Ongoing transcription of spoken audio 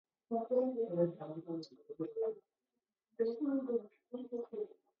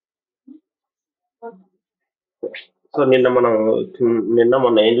So నిన్న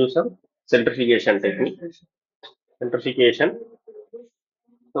మొన్న ఏం చూసాం? Centrifugation technique. Centrifugation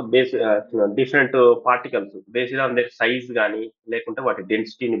so different particles based on their size కానీ లేకుంటే వాటి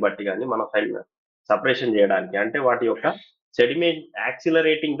డెన్సిటీని బట్టి కానీ మనం సపరేషన్ చేయడానికి, అంటే వాటి యొక్క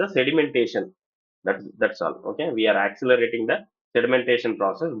accelerating the sedimentation. That's all. Okay, we are accelerating the sedimentation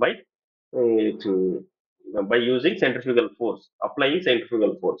process by using centrifugal force, applying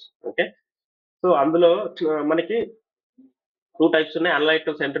centrifugal force. Okay, so అందులో మనకి టూ టైప్స్ ఉన్నాయి: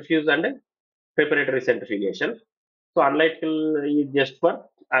 analytical centrifuge and preparatory centrifugation. So analytical is just for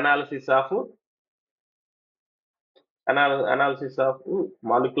analysis of analysis of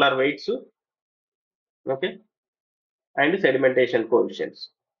molecular weights, okay, and sedimentation coefficients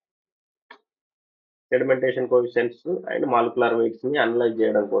and molecular weights ని analyse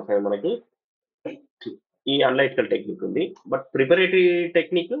చేయడం కోసమే మనకి ఈ analytical technique ఉంది. But preparatory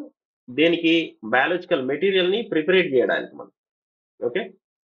technique దేనికి? Biological material ని ప్రిపరేట్ చేయడానికి మనం. ఓకే,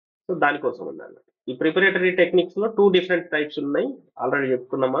 సో దానికోసం ఉండాలి. ఈ ప్రిపరేటరీ టెక్నిక్స్ లో టూ డిఫరెంట్ టైప్స్ ఉన్నాయి, ఆల్రెడీ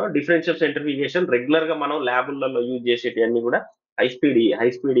చెప్పుకున్నామా. డిఫరెన్షియల్ సెంట్రిఫికేషన్ రెగ్యులర్ గా మనం ల్యాబులలో యూజ్ చేసేటి అన్ని కూడా హై స్పీడ్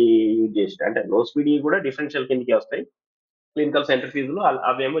యూజ్ చేసి, అంటే లో స్పీడ్ కూడా డిఫరెన్షియల్ కిందకి వస్తాయి. క్లినికల్ సెంట్రిఫ్యూజ్ లో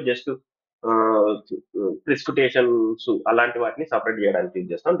అవేమో జస్ట్ ప్రిసిపిటేషన్స్ అలాంటి వాటిని సపరేట్ చేయడానికి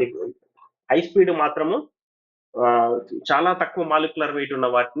యూజ్ చేస్తాం. హై స్పీడ్ మాత్రము చాలా తక్కువ మాలిక్యులర్ వెయిట్ ఉన్న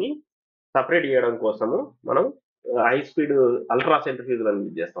వాటిని సపరేట్ చేయడం కోసము మనం high speed ultra centrifuge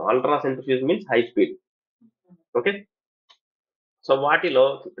use చేస్తాం. Ultra centrifuge means high speed. Okay, so వాటిలో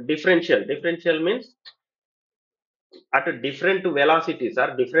differential means at different velocities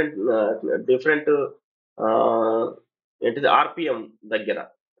are different ఏంటిది ఆర్పిఎం దగ్గర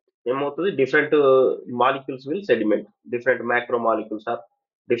ఏమవుతుంది, different molecules will sediment, different micro molecules are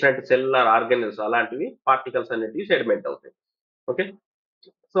different cellular organelles అలాంటివి particles అనేటివి sediment అవుతాయి. Okay,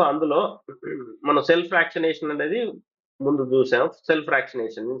 so అందులో మనం సెల్ఫ్ ఫ్రాక్షనేషన్ అనేది ముందు చూసాం. Self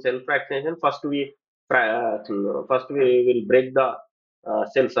ఫ్రాక్షనేషన్ first we will break the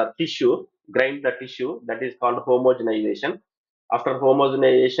cells or tissue, grind the tissue, that is called homogenization. After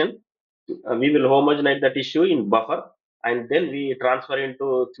homogenization, we will homogenize the tissue in buffer, and then we transfer into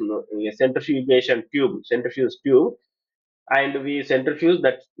a centrifuge tube, and we centrifuge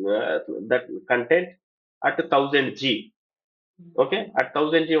that content at 1000 G. Okay, at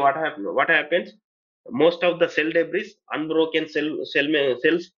 1000 G, what happens? Most of the cell debris, unbroken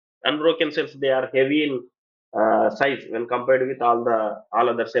cells, they are heavy in size when compared with all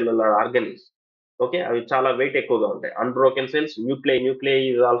other cellular organelles. Okay, అవి చాలా wait ఎక్కువగా ఉంటాయి. Unbroken cells, nuclei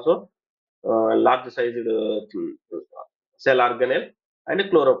is also large sized cell organelle, and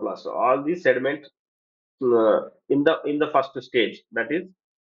chloroplast. All these sediment in the first stage, that is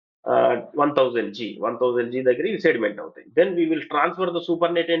 1000 G దగ్గర ఇవి sediment అవుతాయి. Then we will transfer the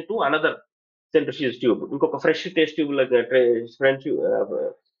సూపర్నేటెంట్ to another centrifuge tube, ఇంకొక fresh test tube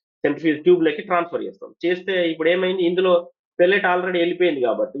centrifuge tube లకి transfer చేస్తే ఇప్పుడు ఏమైంది, ఇందులో pellet already వెళ్ళిపోయింది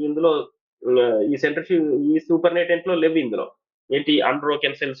కాబట్టి ఇందులో ఈ సూపర్నేటెంట్ లో లేవు. ఇందులో ఏంటి,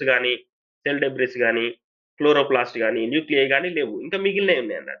 అన్బ్రోకెన్ సెల్స్ కానీ, సెల్ డెబ్రిస్ కానీ, క్లోరోప్లాస్ట్ కానీ, న్యూక్లియై కానీ లేవు, ఇంకా మిగిలినవి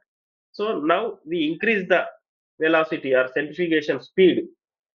ఉన్నాయి అన్నట్టు. So now we increase the velocity are centrifugation speed,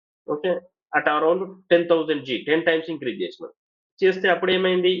 okay, at around 10,000 G, 10 times increase చేస్తే అప్పుడు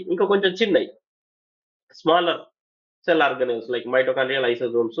ఏమైంది, ఇంకా కొంచెం చిన్నవి smaller cell organelles like mitochondrial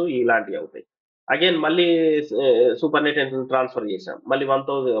ఐసోజోమ్స్ ఇలాంటివి అవుతాయి. అగైన్ మళ్ళీ సూపర్నేటెంట్ ట్రాన్స్ఫర్ చేసాం, మళ్ళీ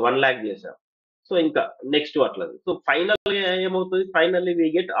 1 lakh చేసాం. సో ఇంకా నెక్స్ట్ అట్లా. సో ఫైనల్ ఏమవుతుంది, finally we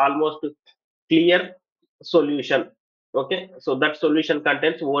get almost clear solution. Okay, so that solution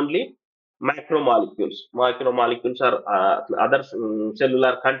contents only macromolecules are other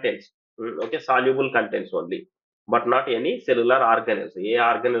cellular contents, okay, soluble contents only, but not any cellular organelles. A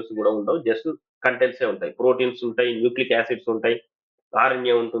organelles కూడా ఉండవు, just కంటెంట్సే ఉంటాయి. Proteins ఉంటాయి, nucleic acids ఉంటాయి,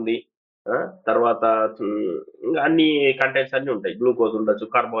 RNA ఉంటుంది, తర్వాత అన్ని contents అన్ని ఉంటాయి. గ్లూకోజ్ ఉండొచ్చు,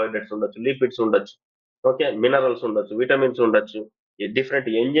 కార్బోహైడ్రేట్స్ ఉండొచ్చు, లిపిడ్స్ ఉండొచ్చు, ఓకే, మినరల్స్ ఉండొచ్చు, విటమిన్స్ ఉండొచ్చు, డిఫరెంట్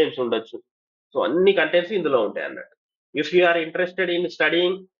ఎంజైమ్స్ ఉండొచ్చు. సో అన్ని కంటెంట్స్ ఇందులో ఉంటాయి అన్నట్టు. If you are interested in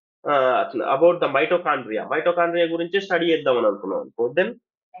studying about the mitochondria గురించి స్టడీ చేద్దామని అనుకున్నాం, then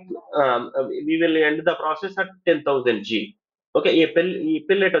we will end the process at 10,000 G. Okay, ఈ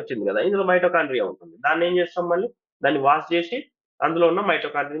పిల్లెట్ వచ్చింది కదా, ఇందులో మైటోకాండ్రియా ఉంటుంది. దాన్ని ఏం చేస్తాం, మళ్ళీ దాన్ని వాష్ చేసి అందులో ఉన్న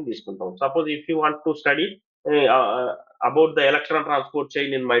మైటోకాండ్రియాని తీసుకుంటాం. Suppose if you want to study about the electron transport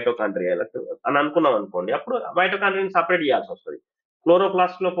chain in mitochondria అని అనుకున్నాం అనుకోండి, అప్పుడు మైటోకాండ్రియాని సపరేట్ చేయాల్సి వస్తుంది.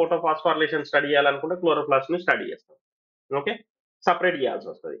 క్లోరోప్లాస్ట్ లో ఫోటోఫాస్ఫారిలేషన్ స్టడీ చేయాలనుకుంటే క్లోరోప్లాస్ట్ ని స్టడీ చేస్తాం, ఓకే, సపరేట్ చేయాల్సి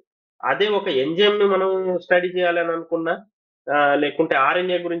వస్తుంది. అదే ఒక ఎంజైమ్ ని మనం స్టడీ చేయాలని అనుకున్నా లేకుంటే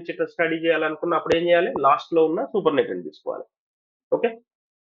ఆర్ఎన్ఏ గురించి స్టడీ చేయాలనుకున్న అప్పుడు ఏం చేయాలి, లాస్ట్ లో ఉన్న సూపర్ నెట్ తీసుకోవాలి. ఓకే,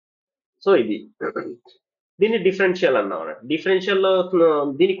 సో ఇది దీన్ని డిఫరెన్షియల్ అన్నాం. డిఫరెన్షియల్ లో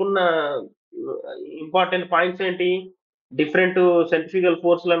దీనికి ఉన్న ఇంపార్టెంట్ పాయింట్స్ ఏంటి, డిఫరెంట్ సెంట్రిఫ్యూగల్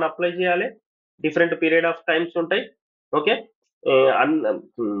ఫోర్స్లను అప్లై చేయాలి, డిఫరెంట్ పీరియడ్ ఆఫ్ టైమ్స్ ఉంటాయి. ఓకే,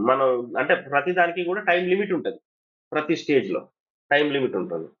 మనం అంటే ప్రతి దానికి కూడా టైం లిమిట్ ఉంటుంది, ప్రతి స్టేజ్ లో టైం లిమిట్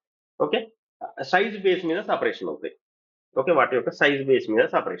ఉంటుంది. ఓకే, సైజ్ బేస్ మీద సపరేషన్ అవుతాయి. ఓకే, వాటి యొక్క సైజ్ బేస్ మీద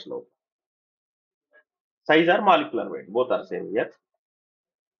సపరేషన్ అవుతుంది. Size are molecular weight both are same. Yes.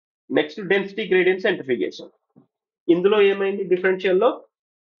 Next density gradient centrifugation. ఇందులో ఏమైంది, డిఫరెన్షియల్ లో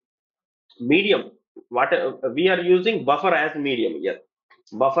medium, what we are using buffer as medium. Yes,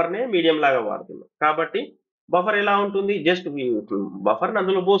 buffer నే మీడియం లాగా వాడుతున్నాం. కాబట్టి బఫర్ ఎలా ఉంటుంది, జస్ట్ బఫర్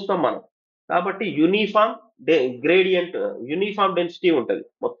అందులో పోస్తాం మనం. కాబట్టి యూనిఫామ్ గ్రేడియంట్, యూనిఫామ్ డెన్సిటీ ఉంటుంది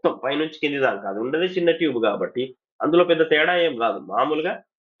మొత్తం పైనుంచి కింది దాకా. అది ఉండదు చిన్న ట్యూబ్ కాబట్టి అందులో పెద్ద తేడా ఏం రాదు. మామూలుగా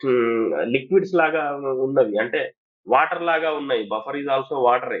లిక్విడ్స్ లాగా ఉన్నవి, అంటే వాటర్ లాగా ఉన్నాయి. బఫర్ ఈజ్ ఆల్సో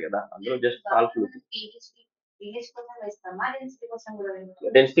వాటరే కదా, అందులో జస్ట్ సాల్ట్.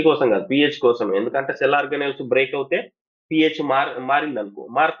 డెన్సిటీ కోసం కాదు, పిహెచ్ కోసం. ఎందుకంటే సెల్ ఆర్గానిల్స్ బ్రేక్ అవుతే పిహెచ్ మారిందనుకో,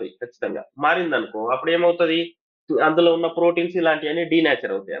 మారుతాయి ఖచ్చితంగా. మారిందనుకో అప్పుడు ఏమవుతుంది, అందులో ఉన్న ప్రోటీన్స్ ఇలాంటివన్నీ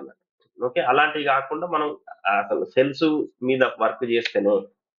డీనేచర్ అవుతాయి అన్నమాట. ఓకే, అలాంటివి కాకుండా మనం అసలు సెల్స్ మీద వర్క్ చేస్తేనే,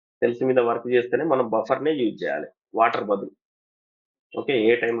 సెల్స్ మీద వర్క్ చేస్తేనే మనం బఫర్నే యూజ్ చేయాలి వాటర్ బదులు. ఓకే,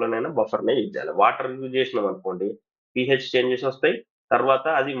 ఏ టైంలోనైనా బఫర్నే యూజ్ చేయాలి. వాటర్ యూజ్ చేసినాం అనుకోండి, పిహెచ్ చేంజెస్ వస్తాయి, తర్వాత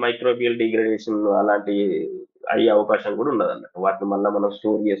అది మైక్రోబియల్ డిగ్రేడేషన్ అలాంటి అయ్యే అవకాశం కూడా ఉన్నది అన్నట్టు. వాటిని మళ్ళీ మనం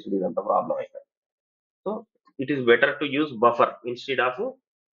స్టోర్ చేసుకుని ఇదంతా ప్రాబ్లం అవుతుంది. So it is better to use buffer instead of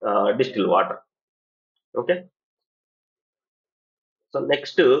distil water. Okay, so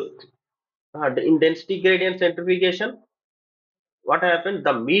next in density gradient centrifugation, what happens,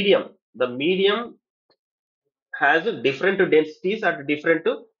 the medium has different densities at different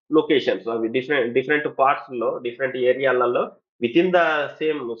locations. So different parts లో, different ఏరియాలలో with in the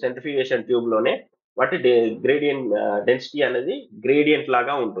same centrifugation tube లోనే వాటి gradient density అనేది gradient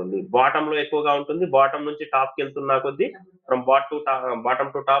లాగా ఉంటుంది. Bottom లో ఎక్కువగా ఉంటుంది, బాటమ్ నుంచి టాప్ కి వెళ్తున్నా కొద్దీ ఫ్రమ్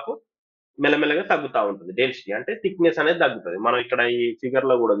బాటమ్ టు టాప్ మెల్లమెల్లగా తగ్గుతూ ఉంటుంది డెన్సిటీ, అంటే థిక్నెస్ అనేది తగ్గుతుంది. మనం ఇక్కడ ఈ ఫిగర్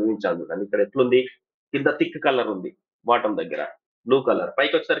లో కూడా చూపించాను చూడండి, ఇక్కడ ఎట్లుంది, కింద థిక్ కలర్ ఉంది బాటమ్ దగ్గర, బ్లూ కలర్,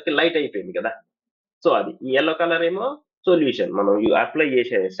 పైకి వచ్చేసరికి లైట్ అయిపోయింది కదా. సో అది ఈ ఎల్లో కలర్ ఏమో సొల్యూషన్, మనం అప్లై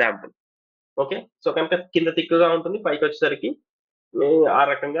చేసే శాంపుల్. ఓకే, సో కనుక కింద థిక్గా ఉంటుంది, పైకి వచ్చేసరికి ఆ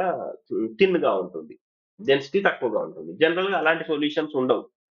రకంగా థిన్ గా ఉంటుంది, డెన్సిటీ తక్కువగా ఉంటుంది. జనరల్ గా అలాంటి సొల్యూషన్స్ ఉండవు.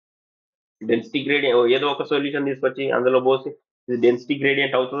 డెన్సిటీ గ్రేడియంట్ ఏదో ఒక సొల్యూషన్ తీసుకొచ్చి అందులో పోసి ఇది డెన్సిటీ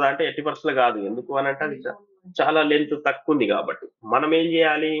గ్రేడియంట్ అవుతుందా అంటే ఎట్టి పరిస్థితుల్లో కాదు. ఎందుకు అని అంటే అది చాలా లెంత్ తక్కువ ఉంది కాబట్టి మనం ఏం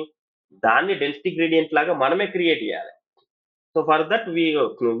చేయాలి, దాన్ని డెన్సిటీ గ్రేడియంట్ లాగా మనమే క్రియేట్ చేయాలి. So for that we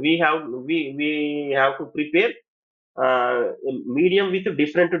have we have to prepare medium with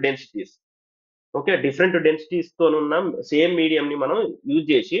different densities. Okay, different densities తో ఉన్న సేమ్ మీడియం ని మనం యూజ్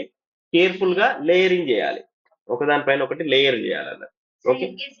చేసి కేర్ఫుల్ గా లేయరింగ్ చేయాలి, ఒకదానిపైన ఒకటి లేయర్ చేయాలి. ఓకే,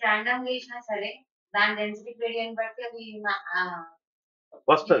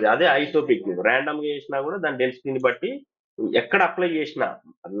 వస్తుంది అదే ఐసోపిక్. ర్యాండమ్ గా చేసినా కూడా దాని డెన్సిటీని బట్టి ఎక్కడ అప్లై చేసినా,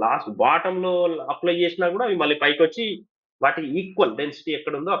 లాస్ట్ బాటమ్ లో అప్లై చేసినా కూడా అవి మళ్ళీ పైకి వచ్చి వాటి ఈక్వల్ డెన్సిటీ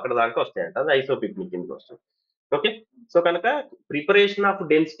ఎక్కడ ఉందో అక్కడ దాకా వస్తాయంట, అది ఐసోపిక్ కిందకి వస్తుంది. ఓకే, సో కనుక preparation of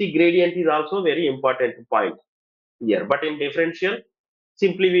density gradient is also very important point here. But in differential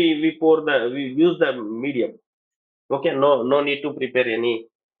simply we use the medium. Okay, no need to prepare any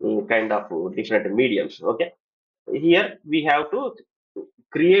kind of different mediums. Okay, here we have to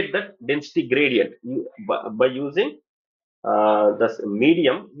create that density gradient by using the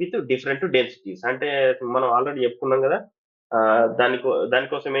medium with different densities. అంటే మనం already చెప్పుకున్నాం కదా,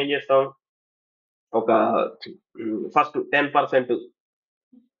 దానికోసం ఏం చేస్తాం, ఒక first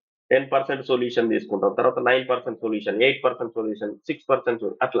 10% solution తీసుకుంటాం, తర్వాత 9% సొల్యూషన్, 8% సొల్యూషన్, 6%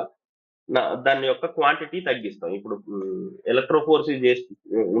 అట్లా దాని యొక్క క్వాంటిటీ తగ్గిస్తాం. ఇప్పుడు ఎలక్ట్రోఫోర్సిస్ చేసి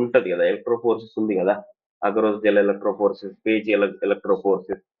ఉంటది కదా, ఎలక్ట్రోఫోర్సిస్ ఉంది కదా, agarose gel electrophoresis, page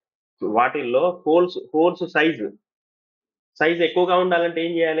electrophoresis, వాటిల్లో హోల్స్ సైజ్ ఎక్కువగా ఉండాలంటే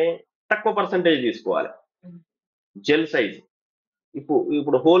ఏం చేయాలి, తక్కువ పర్సంటేజ్ తీసుకోవాలి జెల్ సైజ్.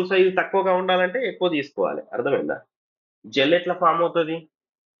 ఇప్పుడు హోల్ సైజ్ తక్కువగా ఉండాలంటే ఎక్కువ తీసుకోవాలి. అర్థమైందా? జెల్ ఎట్లా ఫామ్ అవుతుంది,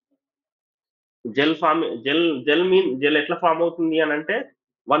 జెల్ ఎట్లా ఫామ్ అవుతుంది అని అంటే,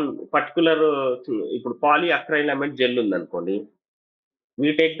 వన్ పర్టికులర్, ఇప్పుడు పాలిఅక్రైలమైడ్ జెల్ ఉంది అనుకోండి,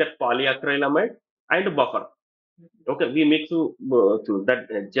 we take that polyacrylamide and buffer. Okay, we mix that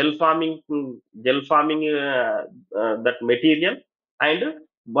gel forming that material and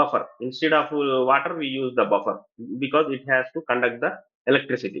buffer. Instead of water we use the buffer because it has to conduct the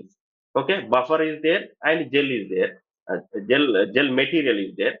electricity. Okay, buffer is there and gel is there. gel material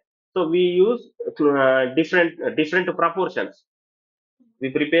is there. So we use different proportions. We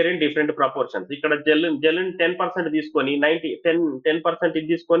prepare in different proportions. ఇక్కడ gel 10% తీసుకొని 10% ఇది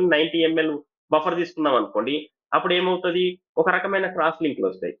తీసుకొని 90 ml buffer తీసుకున్నాం అనుకోండి, అప్పుడు ఏమవుతుంది, ఒక రకమైన క్రాస్ లింక్లు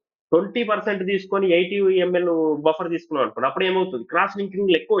వస్తాయి. 20% తీసుకొని 80 ml బఫర్ తీసుకున్నాం అనుకోండి, అప్పుడు ఏమవుతుంది, క్రాస్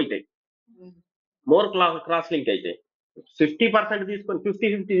లింకింగ్ ఎక్కువ అవుతాయి, మోర్ క్రాస్ లింక్ అయితే. 50% తీసుకొని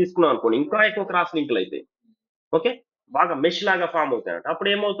 50-50 తీసుకున్నాం అనుకోండి, ఇంకా ఎక్కువ క్రాస్ లింక్లు అవుతాయి. ఓకే, బాగా మెష్ లాగా ఫామ్ అవుతాయి. అప్పుడు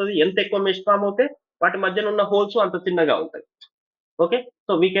ఏమవుతుంది, ఎంత ఎక్కువ మెష్ ఫామ్ అవుతే వాటి మధ్యన ఉన్న హోల్స్ అంత చిన్నగా ఉంటాయి. Okay,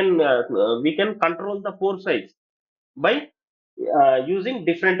 so we can control the pour size by using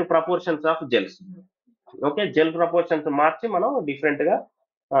different proportions of gels. Okay, gel proportions మార్చి మనం డిఫరెంట్ గా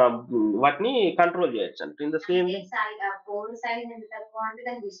వాటిని కంట్రోల్ చేయొచ్చు అంటే ఇన్ ద సేమ్ వే.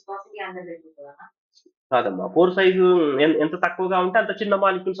 కాదమ్మా, పోర్ సైజు ఎంత తక్కువగా ఉంటే అంత చిన్న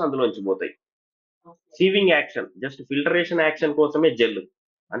మాలిక్యూల్స్ అందులోంచి పోతాయి. Sewing action, just filtration action కోసమే జెల్,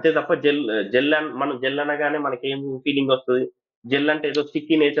 అంతే తప్ప మనం జెల్ అనగానే మనకేం ఫీలింగ్ వస్తుంది, జెల్ అంటే ఏదో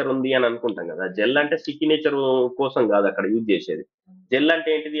స్టిక్కీ నేచర్ ఉంది అని అనుకుంటాం కదా. జెల్ అంటే స్టిక్కీ నేచర్ కోసం కాదు అక్కడ యూజ్ చేసేది. జెల్ అంటే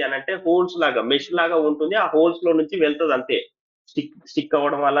ఏంటిది అని అంటే హోల్స్ లాగా, మెష్ లాగా ఉంటుంది, ఆ హోల్స్ లో నుంచి వెళ్తుంది అంతే. స్టిక్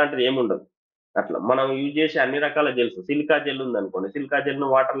అవ్వడం అలాంటిది ఏముండదు. అట్లా మనం యూజ్ చేసే అన్ని రకాల జెల్స్, సిలికా జెల్ ఉంది అనుకోండి, సిలికా జెల్ ను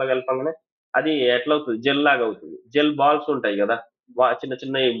వాటర్ లో కలపంగానే అది ఎట్లా అవుతుంది, జెల్ లాగా అవుతుంది. జెల్ బాల్స్ ఉంటాయి కదా, చిన్న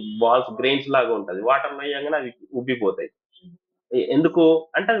చిన్న బాల్స్ గ్రెయిన్స్ లాగా ఉంటది, వాటర్ లో వేయగానే అవి ఉబ్బిపోతాయి. ఎందుకు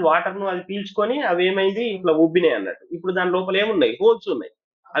అంటే అది వాటర్ ను అది పీల్చుకొని అవి ఏమైంది ఇట్లా ఉబ్బినాయి అన్నట్టు. ఇప్పుడు దాని లోపల ఏమున్నాయి, హోల్స్ ఉన్నాయి,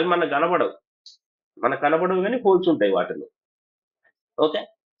 అవి మనకు కనబడవు. మనకు కనబడవు కానీ హోల్స్ ఉంటాయి వాటిలో. Okay,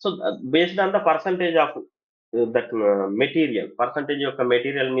 so based on the percentage of that material, percentage యొక్క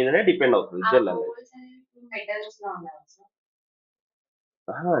మెటీరియల్ మీదనే డిపెండ్ అవుతుంది జెల్ అనేది.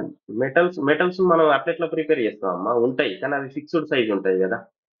 మెటల్స్ మనం అట్లెట్లా ప్రిపేర్ చేస్తాం అమ్మా, ఉంటాయి కానీ అవి ఫిక్స్డ్ సైజ్ ఉంటాయి కదా.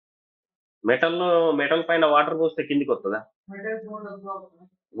 మెటల్ మెటల్ పైన వాటర్ పోస్తే కిందికి వస్తుందా,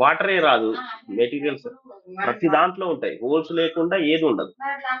 వాటరే రాదు. మెటీరియల్స్ ప్రతి దాంట్లో ఉంటాయి, హోల్స్ లేకుండా ఏది ఉండదు.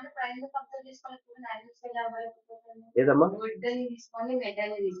 ఏదమ్మా,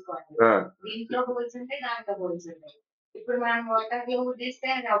 ఆ,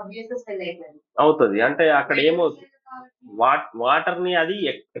 అవుతుంది అంటే అక్కడ ఏమవుతుంది, వాటర్ ని అది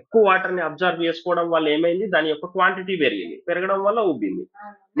ఎక్కువ వాటర్ ని అబ్జర్వ్ చేసుకోవడం వల్ల ఏమైంది, దాని యొక్క క్వాంటిటీ పెరిగింది, పెరగడం వల్ల ఉబ్బింది.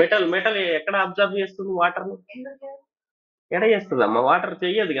 మెటల్ ఎక్కడ అబ్జర్వ్ చేస్తుంది వాటర్ ని, ఎడ చేస్తుంది అమ్మా, వాటర్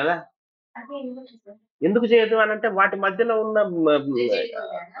చెయ్యదు కదా. ఎందుకు చేయదు అని అంటే వాటి మధ్యలో ఉన్న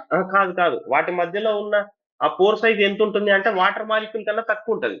కాదు కాదు, వాటి మధ్యలో ఉన్న ఆ పోర్ సైజ్ ఎంత ఉంటుంది అంటే వాటర్ మాలిక్యూల్ కన్నా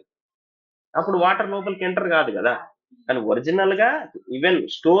తక్కువ ఉంటుంది, అప్పుడు వాటర్ లోపలికి ఎంటర్ కాదు కదా. కానీ ఒరిజినల్ గా ఈవెన్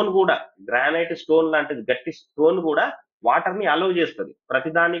స్టోన్ కూడా, గ్రానైట్ స్టోన్ లాంటిది గట్టి స్టోన్ కూడా వాటర్ ని అలౌ చేస్తుంది ప్రతి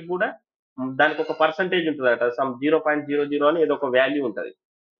దానికి కూడా. దానికి ఒక పర్సంటేజ్ ఉంటుంది అట, సమ్ 0.00 అని ఏదో ఒక వాల్యూ ఉంటుంది.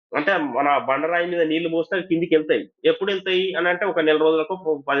 అంటే మన బండరాయి మీద నీళ్లు పోస్తే అవి కిందికి వెళ్తాయి. ఎప్పుడు వెళ్తాయి అని అంటే ఒక నెల రోజులకో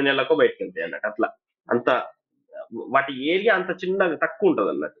 10 నెలలకో బయటకు వెళ్తాయి అన్నట్టు. అట్లా అంత వాటి ఏరియా అంత చిన్నగా తక్కువ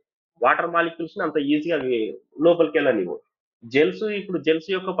ఉంటుంది అన్నట్టు. వాటర్ మాలిక్యూల్స్ ని అంత ఈజీగా అవి లోపలికి వెళ్ళనివ్వు. ఇప్పుడు జెల్స్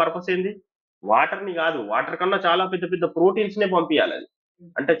యొక్క పర్పస్ ఏంది, వాటర్ ని కాదు, వాటర్ కన్నా చాలా పెద్ద పెద్ద ప్రోటీన్స్ నే పంపించాలి అది.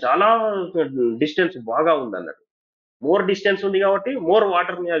 అంటే చాలా డిస్టెన్స్ బాగా ఉంది అన్నట్టు. మోర్ డిస్టెన్స్ ఉంది కాబట్టి మోర్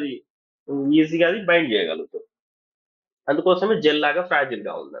వాటర్ ని అది ఈజీగా అది బైండ్ చేయగలుగుతుంది. అందుకోసమే జెల్ లాగా ఫ్రాజిల్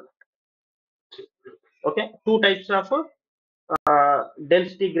గా ఉంది అన్నట్టు. Okay, two types of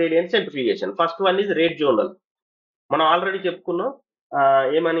density gradient centrifugation. First one is rate zonal, మనం ఆల్రెడీ చెప్పుకున్నాం.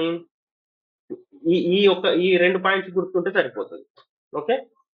 ఏమని, ఈ రెండు పాయింట్స్ గుర్తుంటే సరిపోతుంది. ఓకే,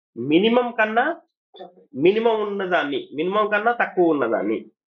 మినిమం కన్నా మినిమం కన్నా తక్కువ ఉన్నదాన్ని,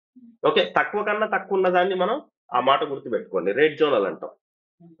 ఓకే, తక్కువ కన్నా తక్కువ ఉన్నదాన్ని మనం ఆ మాట గుర్తుపెట్టుకోండి, రేట్ జోనల్ అంటాం.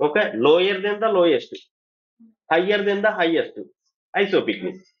 Okay, lower then the lowest, higher then the highest,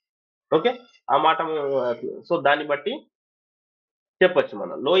 ఐసోపిక్నిక్. Okay, ఆ మాట. సో దాన్ని బట్టి చెప్పొచ్చు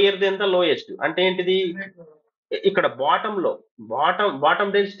మనం, లోయర్ దెన్ ద లోయెస్ట్ అంటే ఏంటిది, ఇక్కడ బాటం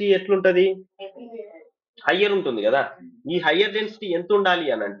డెన్సిటీ ఎట్లుంటది, హయ్యర్ ఉంటుంది కదా. ఈ హయ్యర్ డెన్సిటీ ఎంత ఉండాలి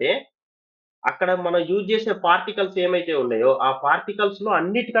అని అంటే, అక్కడ మనం యూజ్ చేసే పార్టికల్స్ ఏమైతే ఉన్నాయో ఆ పార్టికల్స్ లో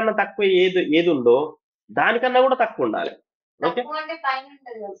అన్నిటికన్నా తక్కువ ఏది ఉందో దానికన్నా కూడా తక్కువ ఉండాలి. ఓకే,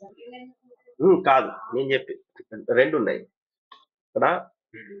 కాదు నేను చెప్పి, రెండు ఉన్నాయి ఇక్కడ.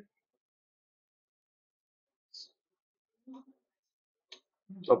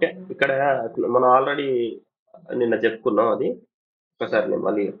 ఓకే, ఇక్కడ మనం ఆల్రెడీ నిన్న చెప్పుకున్నాం అది, ఒకసారి నేను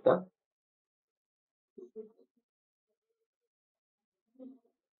మళ్ళీ చెప్తా.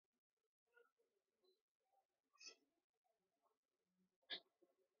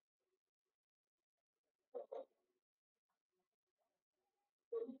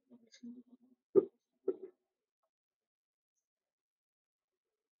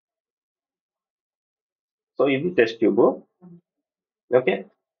 సో ఇది టెస్ట్ ట్యూబ్. ఓకే,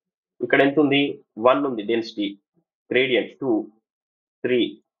 ఇక్కడ ఎంత ఉంది? 1 ఉంది డెన్సిటీ, గ్రేడియంట్ 2, 3,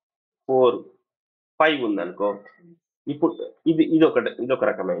 4, 5 ఉంది అనుకో. ఇప్పుడు ఇది ఒక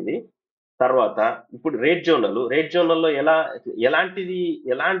రకమైనది. తర్వాత ఇప్పుడు రేట్ జోనల్లో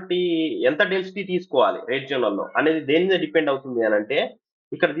ఎలాంటి ఎంత డెన్సిటీ తీసుకోవాలి రేట్ జోనల్లో అనేది దేని మీద డిపెండ్ అవుతుంది అని అంటే,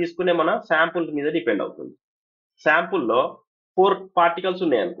 ఇక్కడ తీసుకునే మన శాంపుల్ మీద డిపెండ్ అవుతుంది. శాంపుల్లో 4 పార్టికల్స్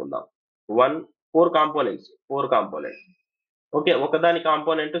ఉన్నాయి అనుకుందాం. 4 కాంపోనెంట్స్. ఓకే, ఒకదాని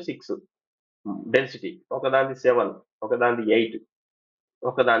కాంపోనెంట్ 6 డెన్సిటీ, ఒకదాని 7, ఒకదాని 8,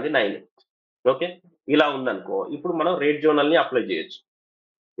 ఒకదాని 9. ఓకే, ఇలా ఉందనుకో. ఇప్పుడు మనం రేట్ జోనల్ ని అప్లై చేయొచ్చు.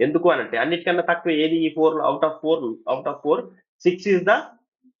 ఎందుకు అనంటే అన్నిటికన్నా తక్కువ ఏది? ఈ 4 out of 4 6 is the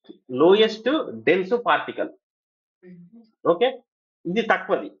lowest dense particle. Okay, ఇది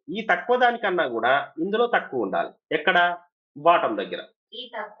తక్కువది. ఈ తక్కువ దానికన్నా కూడా ఇందులో తక్కువ ఉండాలి. ఎక్కడ? బాటం దగ్గర.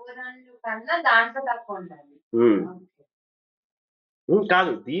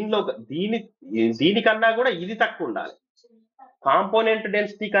 కాదు, దీనికన్నా కూడా ఇది తక్కువ ఉండాలి. కాంపోనెంట్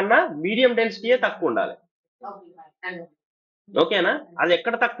డెన్సిటీ కన్నా మీడియం డెన్సిటీయే తక్కువ ఉండాలి. ఓకేనా? అది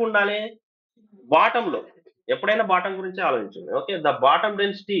ఎక్కడ తక్కువ ఉండాలి? బాటంలో. ఎప్పుడైనా బాటం గురించి ఆలోచించండి. Okay, the bottom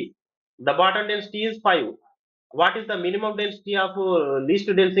density is 5. What is the minimum density of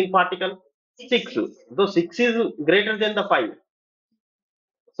least డెన్సింగ్ particle? 6. So 6 is greater than the 5.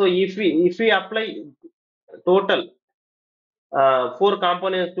 So if we apply total 4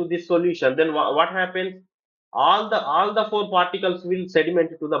 components to this solution, then what happens? All the 4 particles will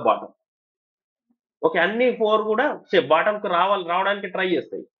sediment to the bottom. Okay, అన్ని 4 కూడా bottom కు రావడానికి try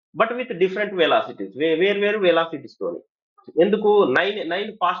చేస్తాయి, but with different velocities, వేరు velocities తోని. ఎందుకు? 9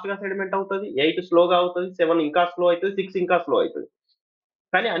 fast గా sediment అవుతుంది, 8 స్లోగా అవుతుంది, 7 ఇంకా స్లో అవుతుంది, 6 ఇంకా స్లో అవుతుంది.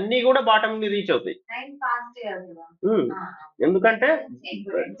 కానీ అన్ని కూడా బాటమ్ ని రీచ్ అవుతాయి. ఎందుకంటే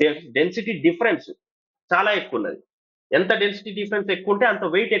డెన్సిటీ డిఫరెన్స్ చాలా ఎక్కువ ఉన్నది. ఎంత డెన్సిటీ డిఫరెన్స్ ఎక్కువ ఉంటే అంత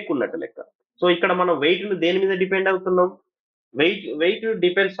వెయిట్ ఎక్కువ ఉన్నట్టు లెక్క. సో ఇక్కడ మనం వెయిట్ ను దేని మీద డిపెండ్ అవుతున్నాం? Wait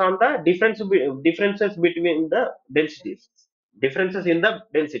depends on the differences between the densities, differences in the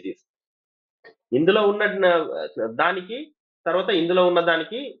densities. ఇందులో ఉన్న దానికి తర్వాత ఇందులో ఉన్న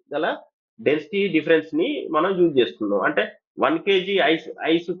దానికి గల డెన్సిటీ డిఫరెన్స్ ని మనం యూజ్ చేస్తున్నాం. అంటే 1 kg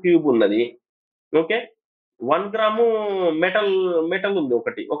ఐస్ క్యూబ్ ఉన్నది. ఓకే, 1 గ్రాము మెటల్ ఉంది,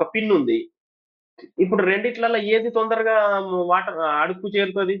 ఒక పిన్ ఉంది. ఇప్పుడు రెండిట్లలో ఏది తొందరగా వాటర్ అడుక్కు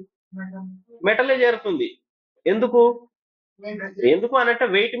చేరుతుంది? మెటలే చేరుతుంది. ఎందుకు అనంటే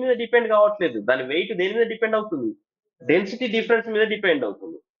వెయిట్ మీద డిపెండ్ కావట్లేదు. దాని వెయిట్ దేని మీద డిపెండ్ అవుతుంది? డెన్సిటీ డిఫరెన్స్ మీద డిపెండ్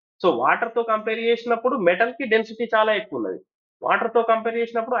అవుతుంది. సో వాటర్ తో కంపేర్ చేసినప్పుడు మెటల్ కి డెన్సిటీ చాలా ఎక్కువ ఉన్నది. వాటర్ తో కంపేర్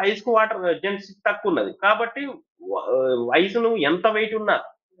చేసినప్పుడు ఐస్ కు వాటర్ డెన్సిటీ తక్కువ ఉన్నది. కాబట్టి ఐస్ ను ఎంత వెయిట్ ఉన్నా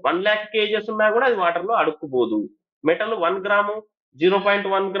 1 lakh kgs ఉన్నా కూడా అది వాటర్ లో అడుక్కుపోదు. మెటల్ 1 గ్రాము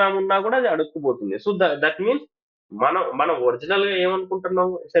 0.1 గ్రామ్ ఉన్నా కూడా అది అడుక్కుపోతుంది. సో దట్ మీన్స్ మనం ఒరిజినల్ గా ఏమనుకుంటున్నాం?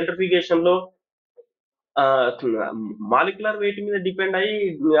 సెంట్రిఫికేషన్ లో మాలిక్యులర్ వెయిట్ మీద డిపెండ్ అయ్యి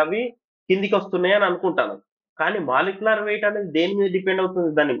అవి కిందికి వస్తున్నాయి అని అనుకుంటాను. కానీ మాలిక్యులర్ వెయిట్ అనేది దేని మీద డిపెండ్ అవుతుంది?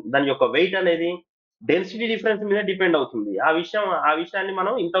 దాని యొక్క వెయిట్ అనేది డెన్సిటీ డిఫరెన్స్ మీద డిపెండ్ అవుతుంది. ఆ విషయాన్ని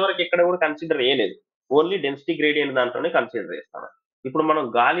మనం ఇంతవరకు ఎక్కడ కూడా కన్సిడర్ చేయలేదు. ఓన్లీ డెన్సిటీ గ్రేడియంట్ దాంట్లోనే కన్సిడర్ చేస్తాం. ఇప్పుడు మనం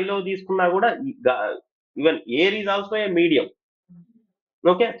గాలిలో తీసుకున్నా కూడా even air is also a medium.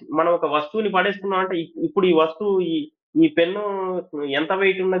 Okay, మనం ఒక వస్తువుని పడేసుకున్నాం అంటే ఇప్పుడు ఈ వస్తువు ఈ పెన్ను ఎంత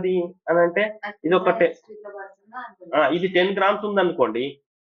వెయిట్ ఉన్నది అని అంటే ఇది ఇది 10 గ్రామ్స్ ఉంది అనుకోండి.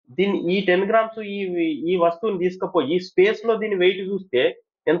 ఈ 10 గ్రామ్స్ ఈ వస్తువుని తీసుకుపోయి స్పేస్ లో దీని వెయిట్ చూస్తే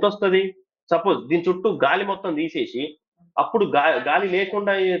ఎంత వస్తుంది? సపోజ్ దీని చుట్టూ గాలి మొత్తం తీసేసి అప్పుడు గాలి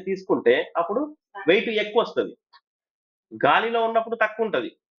లేకుండా తీసుకుంటే అప్పుడు వెయిట్ ఎక్కువ వస్తుంది. గాలిలో ఉన్నప్పుడు తక్కువ ఉంటది,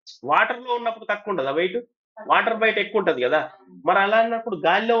 వాటర్ లో ఉన్నప్పుడు తక్కువ ఉంటదా వెయిట్? వాటర్ బయట ఎక్కువ ఉంటది కదా. మరి అలా అన్నప్పుడు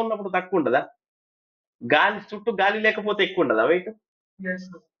గాలిలో ఉన్నప్పుడు తక్కువ ఉంటదా? చుట్టూ గాలి లేకపోతే ఎక్కువ ఉండదా వెయిట్?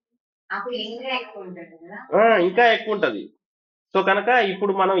 ఇంకా ఎక్కువ ఉంటది. సో కనుక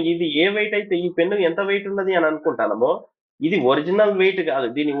ఇప్పుడు మనం ఇది ఏ వెయిట్ అయితే ఈ పెన్ను ఎంత వెయిట్ ఉన్నది అని అనుకుంటామో ఇది ఒరిజినల్ వెయిట్ కాదు,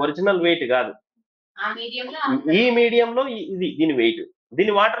 ఒరిజినల్ వెయిట్ కాదు. ఈ మీడియంలో ఇది దీని వెయిట్.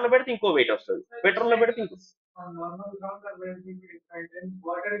 దీన్ని వాటర్ లో పెడితే ఇంకో వెయిట్ వస్తుంది, పెట్రోల్ లో పెడితే ఇంకో.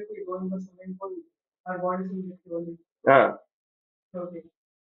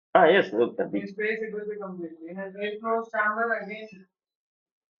 Yes.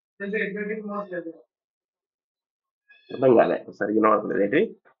 అర్థం కాలే, సరిగ్గా నడవట్లేదు ఏంటి?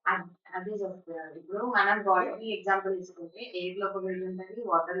 అదే చెప్తున్నారు. ఇప్పుడు మనం బాడీ ఎగ్జాంపుల్ తీసుకుంటే ఎయిర్ లో ఒక వెయిట్ ఉంటుంది,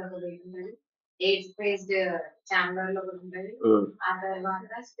 వాటర్ లో ఒక వెయిట్ ఉంటుంది, ఎయిర్ స్పేస్డ్ ఛాంబర్ లో ఒకటి ఉంటుంది, ఆ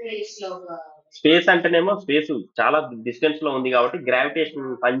తర్వాత స్పేస్ లో. స్పేస్ అంటేనేమో స్పేస్ చాలా డిస్టెన్స్ లో ఉంది కాబట్టి గ్రావిటేషన్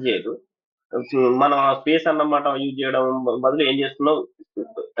పనిచేయదు. మనం స్పేస్ అన్నమాట యూజ్ చేయడం బదులు ఏం చేస్తున్నాం?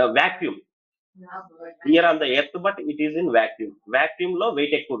 Vacuum here on the earth but it is in vacuum. Vacuum లో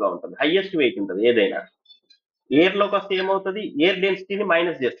వెయిట్ ఎక్కువగా ఉంటుంది, హైయెస్ట్ వెయిట్ ఉంటుంది ఏదైనా. ఎయిర్ లోకి వస్తే ఏమవుతుంది, ఎయిర్ డెన్సిటీని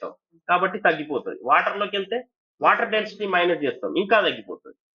మైనస్ చేస్తాం కాబట్టి తగ్గిపోతుంది. వాటర్ లోకి వెళ్తే వాటర్ డెన్సిటీ మైనస్ చేస్తాం ఇంకా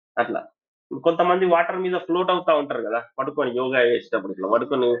తగ్గిపోతుంది. అట్లా కొంతమంది వాటర్ మీద ఫ్లోట్ అవుతా ఉంటారు కదా, పడుకొని యోగా చేసేటప్పుడు ఇట్లా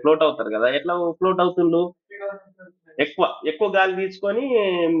పడుకొని ఫ్లోట్ అవుతారు కదా, ఎట్లా ఫ్లోట్ అవుతుండ్రు, ఎక్కువ ఎక్కువ గాలి తీసుకొని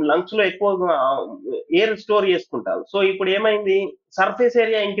లంగ్స్ లో ఎక్కువ ఎయిర్ స్టోర్ చేసుకుంటారు. సో ఇప్పుడు ఏమైంది, సర్ఫేస్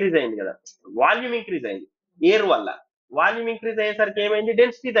ఏరియా ఇంక్రీజ్ అయింది కదా, వాల్యూమ్ ఇంక్రీజ్ అయింది ఎయిర్ వల్ల. వాల్యూమ్ ఇంక్రీజ్ అయ్యేసరికి ఏమైంది,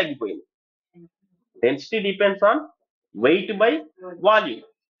 డెన్సిటీ తగ్గిపోయింది. Density depends on weight by volume.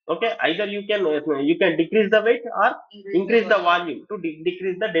 Okay, either you can decrease the weight or increase the volume to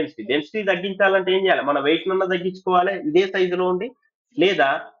decrease the density. Density తగ్గించాలంటే ఏం చేయాలి, మన వెయిట్ నన్నా తగ్గించుకోవాలి ఇదే సైజులో ఉండి, లేదా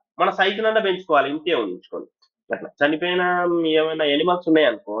మన సైజు నన్నా పెంచుకోవాలి, ఇంతే ఉంచుకోండి. అట్లా చనిపోయిన ఏమైనా ఎనిమల్స్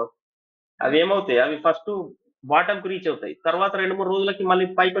ఉన్నాయనుకో, అవి ఏమవుతాయి, అవి ఫస్ట్ బాటమ్ కు రీచ్ అవుతాయి, తర్వాత 2-3 రోజులకి మళ్ళీ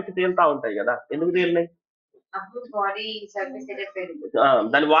పైకి వచ్చి తేలుతా ఉంటాయి కదా. ఎందుకు తేలినాయి,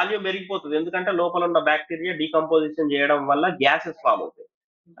 దాని వాల్యూమ్ పెరిగిపోతుంది, ఎందుకంటే లోపల ఉన్న బ్యాక్టీరియా డీకంపోజిషన్ చేయడం వల్ల గ్యాసెస్ ఫామ్ అవుతాయి.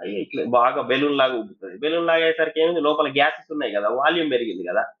 అవి ఇట్లా బాగా బెలూన్ లాగా ఉబ్బుతుంది. బెలూన్ లాగా అయ్యేసరికి ఏమైంది, లోపల గ్యాసెస్ ఉన్నాయి కదా, వాల్యూమ్ పెరిగింది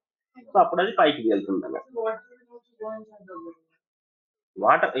కదా, సో అప్పుడు అది పైకి వెళ్తుంది అన్నమాట.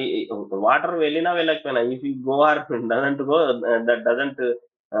 వాటర్ వాటర్ వెళ్ళినా వెళ్ళకపోయినా, if you go or doesn't go, that doesn't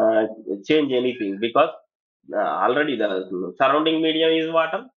change anything, because already the surrounding medium is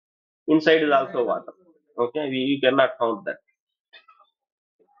water, inside is also water. Okay, you can not count that.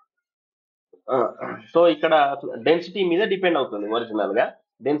 So ఇక్కడ density మీద depend అవుతుంది original గా,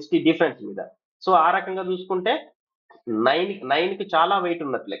 density difference మీద. So ఆ రకంగా చూసుకుంటే 9 కి చాలా వెయిట్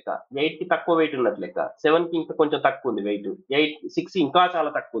ఉన్నట్టు లెక్క, 8 కి తక్కువ వెయిట్ ఉన్నట్టు లెక్క, 7 కి ఇంకా కొంచెం తక్కువ ఉంది వెయిట్, 6 ఇంకా చాలా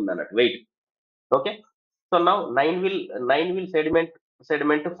తక్కువ ఉంది అన్నట్టు wait. Okay, so now 9 will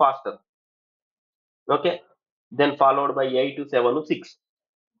sediment faster. Okay, then followed by 8, 7, 6.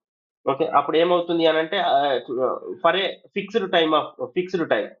 Okay, అప్పుడు ఏమవుతుంది అని అంటే, ఫర్ ఏ ఫిక్స్డ్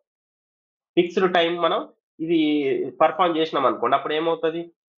టైం మనం ఇది పర్ఫామ్ చేసినాం అనుకోండి, అప్పుడు ఏమవుతుంది,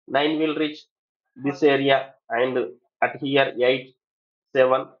 9 will reach this area and at here 8,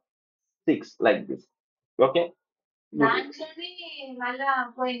 7, 6 like this. Okay,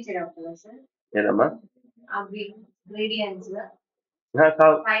 ఏదమ్మా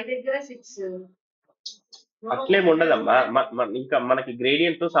అట్లేం ఉండదమ్మా, ఇంకా మనకి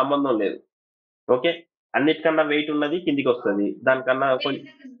గ్రేడియంట్ తో సంబంధం లేదు. ఓకే, అన్నిటికన్నా వెయిట్ ఉన్నది కిందికి వస్తుంది, దానికన్నా కొంచెం.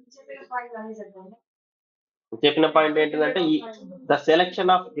 చెప్పిన పాయింట్ ఏంటంటే ఈ the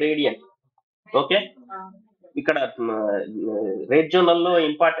selection of gradient. Okay, ఇక్కడ రెడ్ జోనల్ లో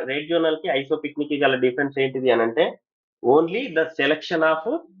రెడ్ జోనల్ కి ఐసోపిక్నిక్ గల డిఫరెన్స్ ఏంటిది అని అంటే, only the selection of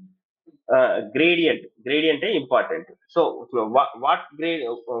gradient important. So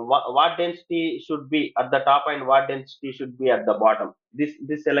what density should be at the top and what density should be at the bottom,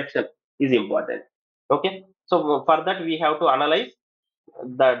 this selection is important. Okay, so for that we have to analyse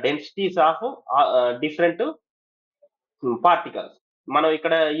the densities of different particles. మనం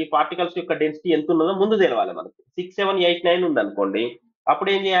ఇక్కడ ఈ particles యొక్క density ఎంత ఉన్నదో ముందు తెలవాలి మనకి. 6, 7, 8, 9 ఉంది అనుకోండి, అప్పుడు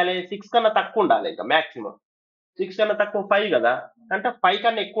ఏం చేయాలి, 6 కన్నా తక్కువ ఉండాలి, ఇంకా మాక్సిమం 6 కన్నా తక్కువ 5 కదా, అంటే 5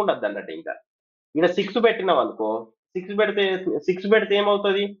 కన్నా ఎక్కువ ఉండద్దు అన్నట్టు. ఇంకా ఇక్కడ 6 పెట్టినాం అనుకో, 6 పెడితే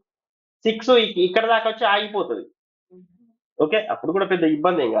ఏమవుతుంది, 6 ఇక్కడ దాకా వచ్చి ఆగిపోతుంది. ఓకే, అప్పుడు కూడా పెద్ద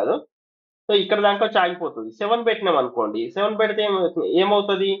ఇబ్బంది ఏం కాదు. సో ఇక్కడ దాకా వచ్చి ఆగిపోతుంది. 7 పెట్టినాం అనుకోండి, 7 పెడితే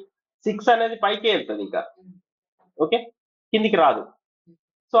ఏమవుతుంది, 6 అనేది పైకే వెళ్తుంది ఇంకా. ఓకే, కిందికి రాదు.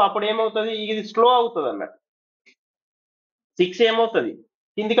 సో అప్పుడు ఏమవుతుంది, ఇది స్లో అవుతుంది అన్నట్టు. 6 ఏమవుతుంది,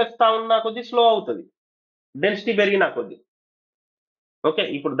 కిందికి వస్తా ఉన్న కొద్ది స్లో అవుతుంది, డెన్సిటీ పెరిగిన కొద్ది. ఓకే,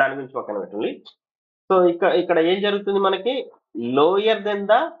 ఇప్పుడు దాని గురించి పక్కన పెట్టండి. సో ఇక్కడ ఏం జరుగుతుంది మనకి, lower then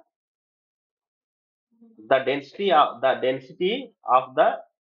the density of the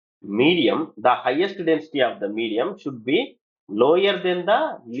medium, the highest density of the medium should be lower than the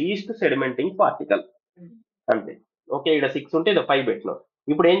least sedimenting particle. అంతే. ఓకే, ఇక్కడ 6 ఉంటే ఇక్కడ 5 పెట్టినాం.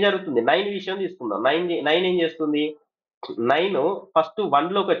 ఇప్పుడు ఏం జరుగుతుంది, 9 విషయం తీసుకుందాం. 9 ఏం చేస్తుంది, 9 ఫస్ట్ 1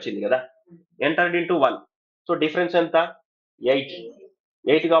 లోకి వచ్చింది కదా, ఎంటర్డ్ ఇంటూ 1. సో డిఫరెన్స్ ఎంత,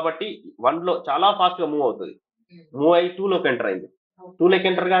 8 కాబట్టి 1 లో చాలా ఫాస్ట్ గా మూవ్ అవుతుంది, మూవ్ అయ్యి 2 లోకి ఎంటర్ అయింది. 2 లోకి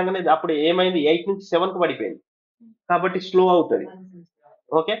ఎంటర్ కాగానే అప్పుడు ఏమైంది, 8 నుంచి 7 కు పడిపోయింది, కాబట్టి స్లో అవుతుంది.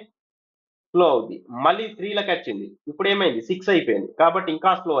 ఓకే, స్లో అవుద్ది. మళ్ళీ 3 లకి వచ్చింది, ఇప్పుడు ఏమైంది, 6 అయిపోయింది, కాబట్టి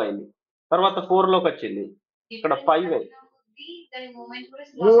ఇంకా స్లో అయింది. తర్వాత 4 లోకి వచ్చింది, ఇక్కడ 5 అయింది,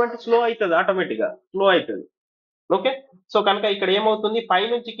 మూవ్మెంట్ స్లో అవుతుంది, ఆటోమేటిక్ గా స్లో అవుతుంది. ఓకే, సో కనుక ఇక్కడ ఏమవుతుంది, పై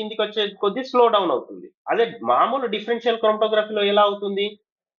నుంచి కిందికి వచ్చే కొద్ది స్లో డౌన్ అవుతుంది. అదే మామూలు డిఫరెన్షియల్ క్రోమటోగ్రఫీలో ఎలా అవుతుంది,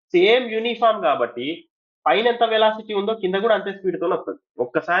 సేమ్ యూనిఫామ్ కాబట్టి పైన ఎంత వెలాసిటీ ఉందో కింద కూడా అంతే స్పీడ్ తోనే వస్తుంది.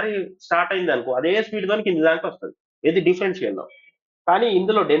 ఒక్కసారి స్టార్ట్ అయింది అనుకో, అదే స్పీడ్ తోని కింద దానికి వస్తుంది. ఇది డిఫరెన్షియల్ లో. కానీ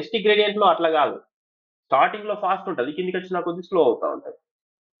ఇందులో డెన్సిటీ గ్రేడియంట్ లో అట్లా కాదు, స్టార్టింగ్ లో ఫాస్ట్ ఉంటుంది, కిందికి వచ్చిన కొద్ది స్లో అవుతా ఉంటుంది.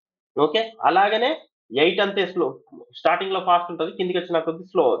 ఓకే, అలాగనే 8 అంతే స్లో, స్టార్టింగ్ లో ఫాస్ట్ ఉంటుంది, కిందికి వచ్చిన కొద్ది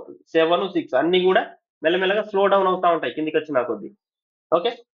స్లో అవుతుంది. 7, 6 అన్ని కూడా మెల్లమెల్లగా స్లో డౌన్ అవుతా ఉంటాయి కిందికి వచ్చిన కొద్ది.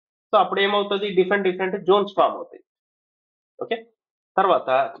 ఓకే, సో అప్పుడు ఏమవుతుంది, డిఫరెంట్ డిఫరెంట్ జోన్స్ ఫామ్ అవుతాయి. ఓకే, తర్వాత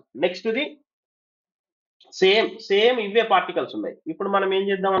నెక్స్ట్ది సేమ్ సేమ్ ఇవే పార్టికల్స్ ఉన్నాయి. ఇప్పుడు మనం ఏం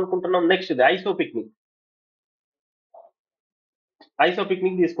చేద్దాం అనుకుంటున్నాం, నెక్స్ట్ ఐసోపిక్నిక్.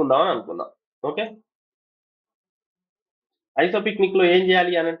 ఐసోపిక్నిక్ తీసుకుందాం అని అనుకున్నాం. ఓకే, ఐసోపిక్నిక్ లో ఏం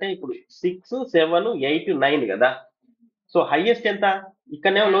చేయాలి అని అంటే, ఇప్పుడు 6, 7, 8, 9 కదా. సో హైయెస్ట్ ఎంత,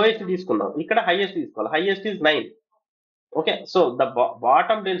 ఇక్కడనేమో లోయెస్ట్ తీసుకున్నాం, ఇక్కడ హైయెస్ట్ తీసుకోవాలి, highest is 9. Okay, so the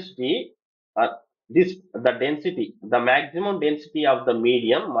bottom density, this the density, the maximum density of the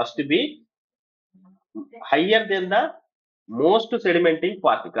medium must be higher then the most సెడిమెంటింగ్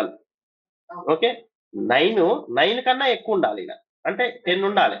particle. Okay, 9 కన్నా ఎక్కువ ఉండాలి ఇలా, అంటే 10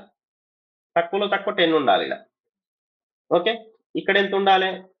 ఉండాలి, తక్కువలో తక్కువ 10 ఉండాలి ఇలా. ఓకే, ఇక్కడ ఎంత ఉండాలి,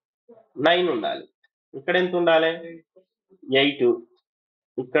 9 ఉండాలి, ఇక్కడ ఎంత ఉండాలి, 8,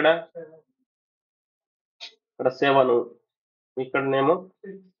 ఇక్కడ 7, ఇక్కడనేమో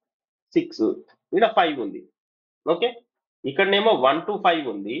 6, ఇక్కడ 5 ఉంది. ఓకే, ఇక్కడనేమో 1 to 5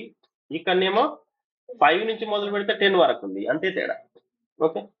 ఉంది, ఇక్కడనేమో 5 నుంచి మొదలు పెడితే 10 వరకు ఉంది, అంతే తేడా.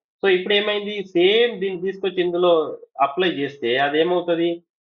 ఓకే, సో ఇప్పుడు ఏమైంది, సేమ్ దీన్ని తీసుకొచ్చి ఇందులో అప్లై చేస్తే అదేమవుతుంది,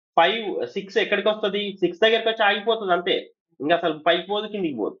 5, 6 ఎక్కడికి వస్తుంది, 6 దగ్గరికి వచ్చి ఆగిపోతుంది అంతే, ఇంకా అసలు పైకి పోదు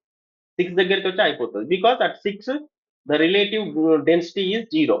కిందికి పోదు, 6 దగ్గరికి వచ్చి ఆగిపోతుంది. Because at 6 the relative density is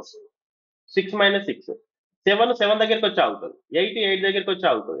 0, 6 - 6. 7 దగ్గరికి వచ్చి ఆగుతుంది, 8 దగ్గరికి వచ్చి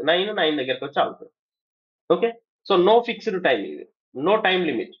ఆగుతుంది, 9 దగ్గరికి వచ్చి ఆగుతుంది. Okay, so no fixed time, ఇది no time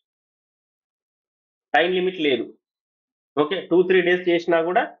limit, time limit లేదు. ఓకే, 2-3 డేస్ చేసినా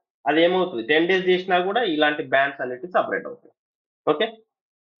కూడా అది ఏమవుతుంది, 10 డేస్ చేసినా కూడా ఇలాంటి బ్యాండ్స్ అనేవి సపరేట్ అవుతాయి. Okay,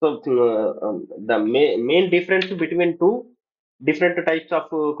 so the main difference between two different types of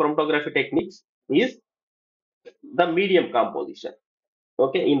chromatography techniques is the medium composition.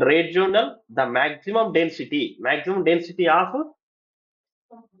 Okay, in red journal the maximum density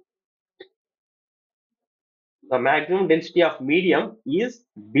of medium is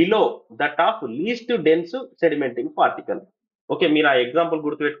below that of least dense sedimenting particle. Okay, మీరు ఆ example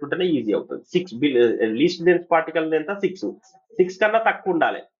గుర్తు పెట్టుకుంటేనే easy అవుతుంది. 6 least dense particle ఎంత, 6 కన్నా తక్కువ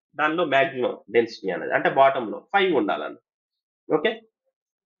ఉండాలి దానిలో మాక్సిమం డెన్సిటీ అనేది, అంటే బాటమ్ లో 5 ఉండాలని. Okay,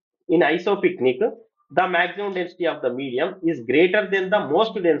 in isopycnic the maximum density of the medium is greater than the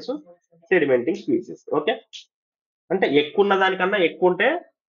most dense sedimenting species. Okay, అంటే ఎక్కువ ఉన్న దానికన్నా ఎక్కువ ఉంటే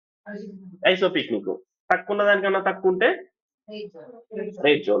ఐసోపిక్నిక్, తక్కువ ఉన్న దానికన్నా తక్కువ ఉంటే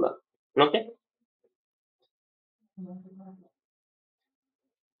rate zonal. Okay,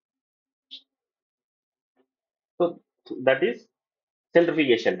 so that is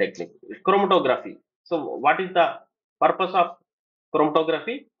centrifugation technique. Chromatography, so what is the purpose of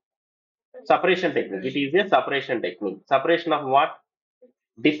chromatography? Separation technique. It is a separation technique. Separation of what?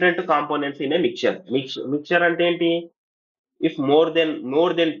 Different components in a mixture అంటే ఏంటి, if more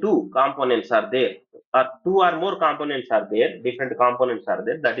than two components are there, or two or more components are there, different components are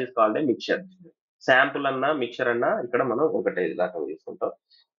there, that is called a mixture. Sample అన్నా mixture అన్నా ఇక్కడ మనం ఒకటే దాకా తీసుకుంటాం.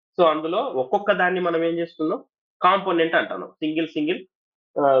 So అందులో ఒక్కొక్క దాన్ని మనం ఏం చేస్తున్నాం, కాంపోనెంట్ అంటాను, సింగిల్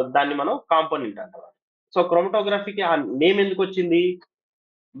దాన్ని మనం కాంపోనెంట్ అంటాం. సో క్రోమటోగ్రఫీకి ఆ నేమ్ ఎందుకు వచ్చింది,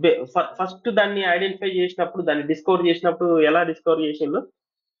 ఫస్ట్ దాన్ని ఐడెంటిఫై చేసినప్పుడు, దాన్ని డిస్కవర్ చేసినప్పుడు ఎలా డిస్కవర్ చేసిండు,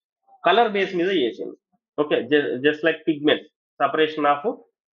 కలర్ బేస్ మీద చేసిండు. Okay, just like pigments, separation of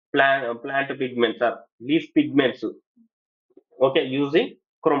plant pigments or leaf pigments. Okay, using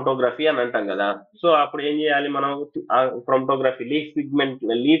chromatography అని అంటాం కదా. సో అప్పుడు ఏం చేయాలి మనం, క్రోమటోగ్రఫీ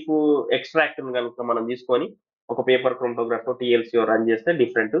లీఫ్ ఎక్స్ట్రాక్ట్ కనుక మనం తీసుకొని ఒక పేపర్ క్రోమటోగ్రఫీ టీఎల్సీ రన్ చేస్తే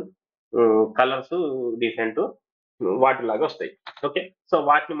డిఫరెంట్ కలర్స్ డిఫరెంట్ వాటిలాగా వస్తాయి. ఓకే, సో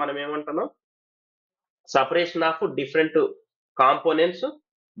వాటిని మనం ఏమంటున్నాం, separation of different components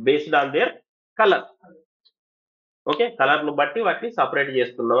based on their colour. Okay, colour ను బట్టి వాటిని సపరేట్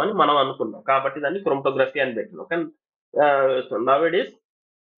చేస్తున్నాం అని మనం అనుకున్నాం, కాబట్టి దాన్ని క్రోమటోగ్రఫీ అని పెట్టినాం. కానీ now it is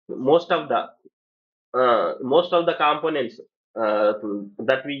most of the components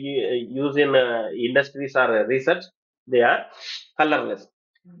that we use in industries or research, they are colorless.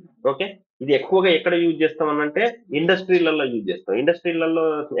 Okay, ఇది ఎక్కువగా ఎక్కడ యూజ్ చేస్తాం అంటే ఇండస్ట్రీలలో యూజ్ చేస్తాం. ఇండస్ట్రీలలో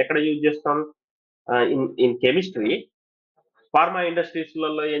ఎక్కడ యూజ్ చేస్తాం, ఇన్ కెమిస్ట్రీ, ఫార్మా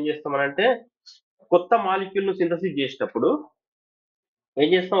ఇండస్ట్రీస్లలో ఏం చేస్తామనంటే కొత్త మాలిక్యూల్ ను సింథసిస్ చేసేటప్పుడు ఏం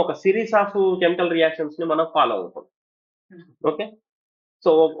చేస్తాం, ఒక సిరీస్ ఆఫ్ కెమికల్ రియాక్షన్స్ ని మనం ఫాలో అవుతాం. ఓకే,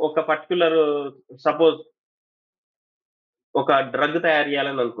 సో ఒక పర్టికులర్ సపోజ్ ఒక డ్రగ్ తయారు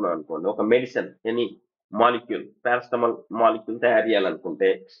చేయాలని అనుకున్నాం అనుకోండి, ఒక medicine any molecule, paracetamol molecule తయారు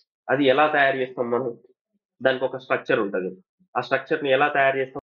చేయాలనుకుంటే అది ఎలా తయారు చేస్తాం మనం? దానికి ఒక స్ట్రక్చర్ ఉంటుంది. ఆ స్ట్రక్చర్ని ఎలా తయారు చేస్తాం?